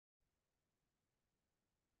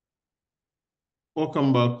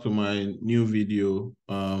Welcome back to my new video.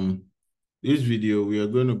 This video, we are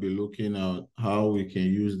going to be looking at how we can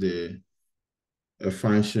use a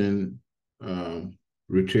function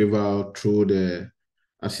retrieval through the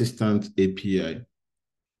assistant API.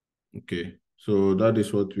 Okay, so that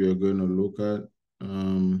is what we are going to look at.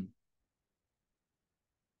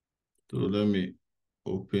 So let me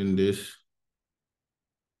open this.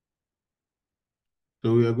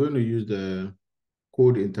 So we are going to use the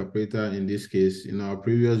code interpreter in this case. In our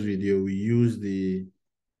previous video, we used the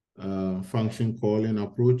function calling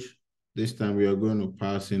approach. This time we are going to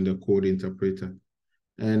pass in the code interpreter.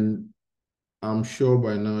 And I'm sure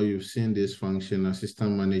by now you've seen this function,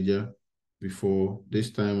 assistant manager, before. This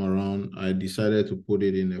time around, I decided to put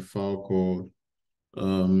it in a file called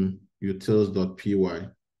utils.py.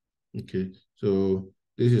 Okay, so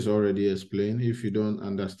this is already explained. If you don't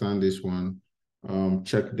understand this one,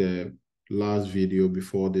 check the last video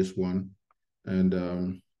before this one, and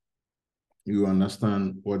you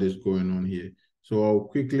understand what is going on here. So I'll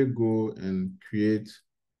quickly go and create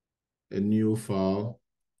a new file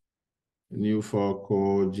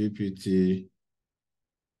called GPT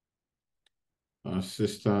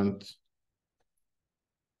assistant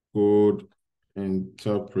code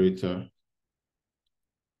interpreter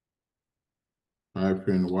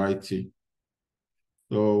 -yt.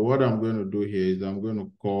 So what I'm going to do here is I'm going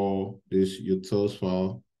to call this utils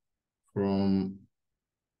file from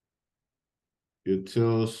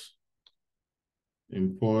utils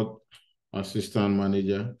import assistant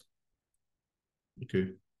manager.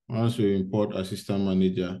 Okay, once we import assistant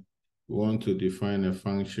manager, we want to define a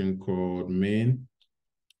function called main.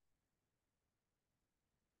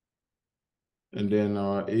 And then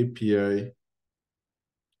our API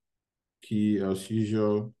key, as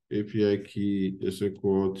usual, API key is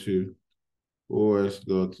equal to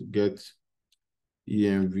os.get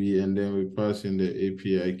env, and then we pass in the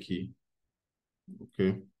API key.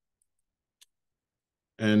 Okay.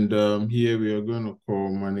 And here we are going to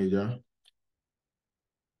call manager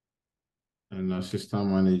and assistant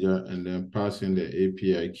manager, and then pass in the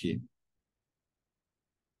API key.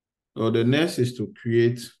 So the next is to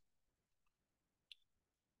create,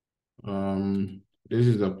 this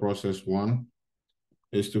is the process one,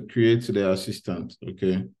 is to create the assistant,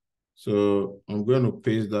 okay? So I'm going to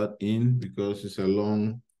paste that in because it's a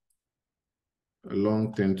long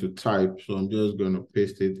thing to type. So I'm just going to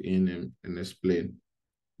paste it in and explain.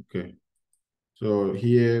 Okay. So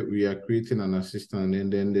here we are creating an assistant,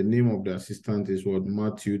 and then the name of the assistant is what?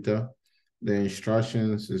 Math tutor. The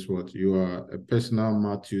instructions is what? You are a personal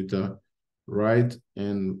math tutor. Write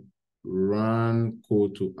and run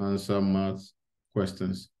code to answer math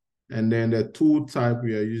questions. And then the tool type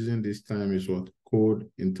we are using this time is what? Code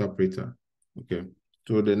interpreter. Okay.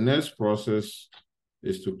 So the next process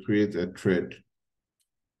is to create a thread.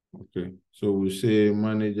 Okay. So we say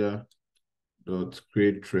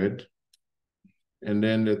manager.create thread. And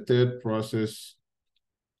then the third process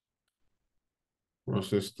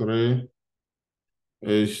 3,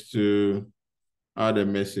 is to add a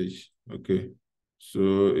message. Okay.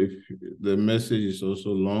 So if the message is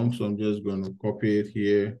also long, so I'm just going to copy it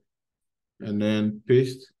here and then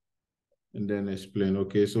paste and then explain.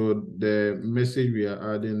 Okay. So the message we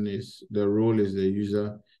are adding is the role is the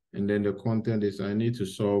user, and then the content is I need to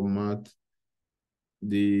solve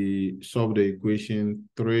the equation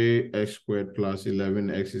 3x squared plus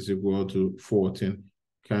 11x is equal to 14.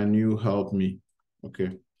 Can you help me?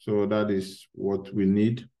 Okay, so that is what we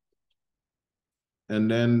need. And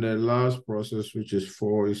then the last process, which is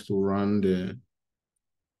 4, is to run the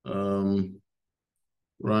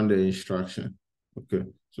instruction. Okay,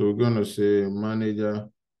 so we're going to say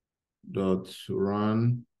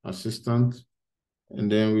manager.run assistant,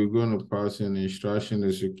 and then we're going to pass in instruction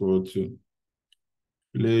is equal to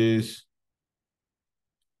please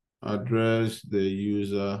address the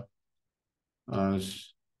user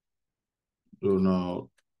as Donald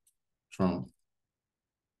Trump.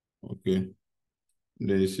 Okay.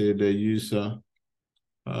 They say the user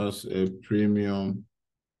has a premium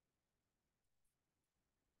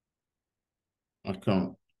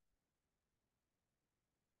account.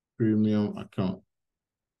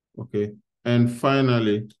 Okay. And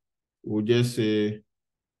finally, we'll just say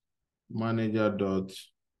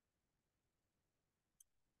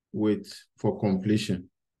manager.wait for completion.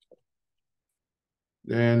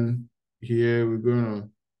 Then here we're going to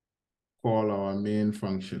call our main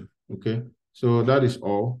function. Okay. So that is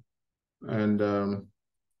all. And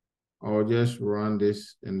I'll just run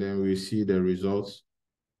this and then we see the results.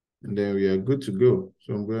 And then we are good to go.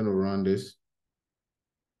 So I'm going to run this.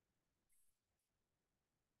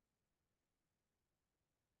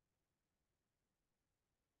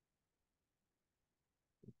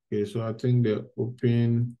 Okay, so I think the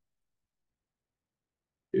open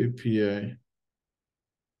API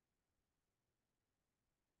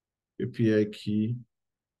key.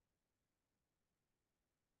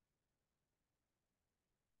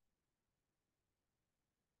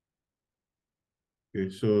 Okay,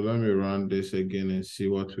 so let me run this again and see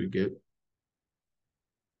what we get.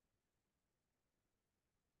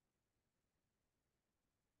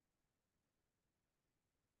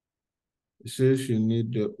 It says you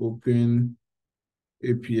need the open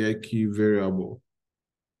API key variable.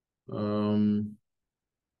 Not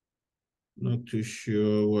too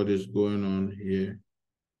sure what is going on here.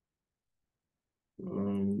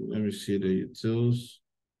 Let me see the utils.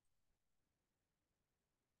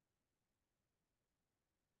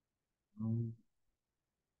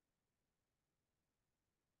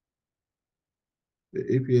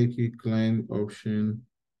 The API key client option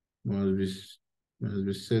must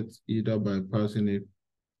be set either by passing it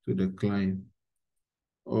to the client.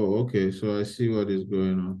 Oh, okay. So I see what is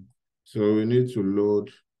going on. So we need to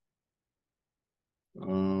load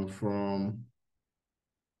from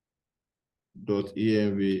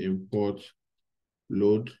 .env import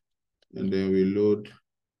load, and then we load.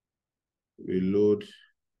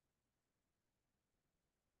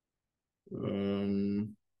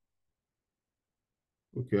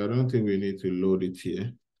 Okay, I don't think we need to load it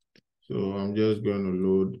here. So I'm just going to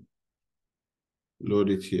load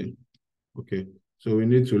it here. Okay, so we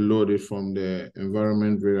need to load it from the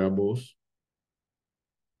environment variables.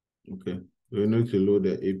 Okay, we need to load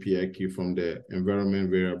the API key from the environment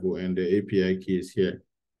variable, and the API key is here.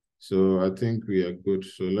 So I think we are good.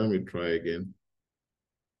 So let me try again.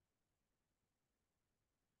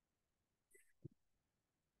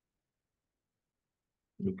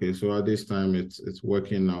 Okay, so at this time it's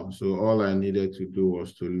working now. So all I needed to do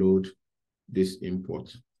was to load this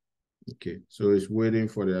import. Okay, so it's waiting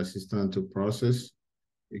for the assistant to process.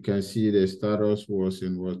 You can see the status was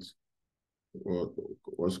in what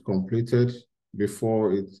was completed.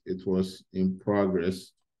 Before it was in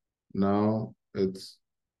progress. Now it's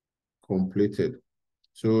completed.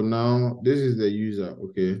 So now this is the user.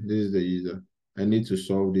 Okay, this is the user. I need to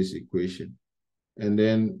solve this equation. And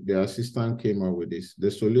then the assistant came up with this.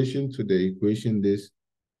 The solution to the equation this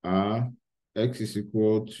are x is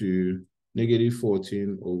equal to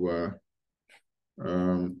 -14 over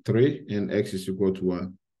 3 and x is equal to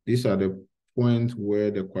 1. These are the points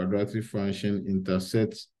where the quadratic function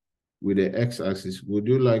intersects with the x-axis. Would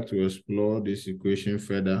you like to explore this equation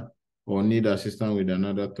further or need assistance with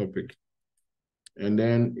another topic? And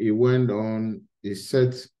then it went on,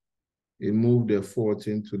 it moved the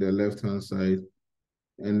 14 to the left-hand side.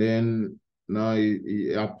 And then now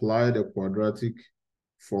he applied the quadratic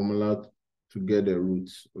formula to get the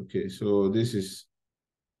roots. Okay, so this is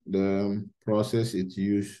the process it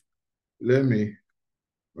used.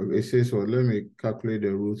 It says, so let me calculate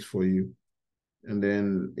the roots for you. And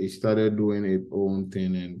then it started doing its own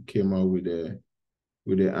thing and came out with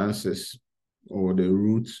the answers or the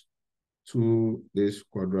roots to this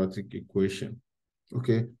quadratic equation.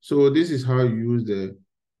 Okay, so this is how you use the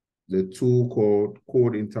tool called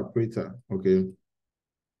code interpreter. Okay,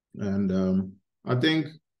 and I think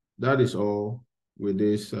that is all with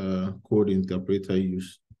this code interpreter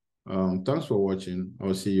use. Thanks for watching.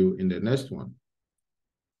 I'll see you in the next one.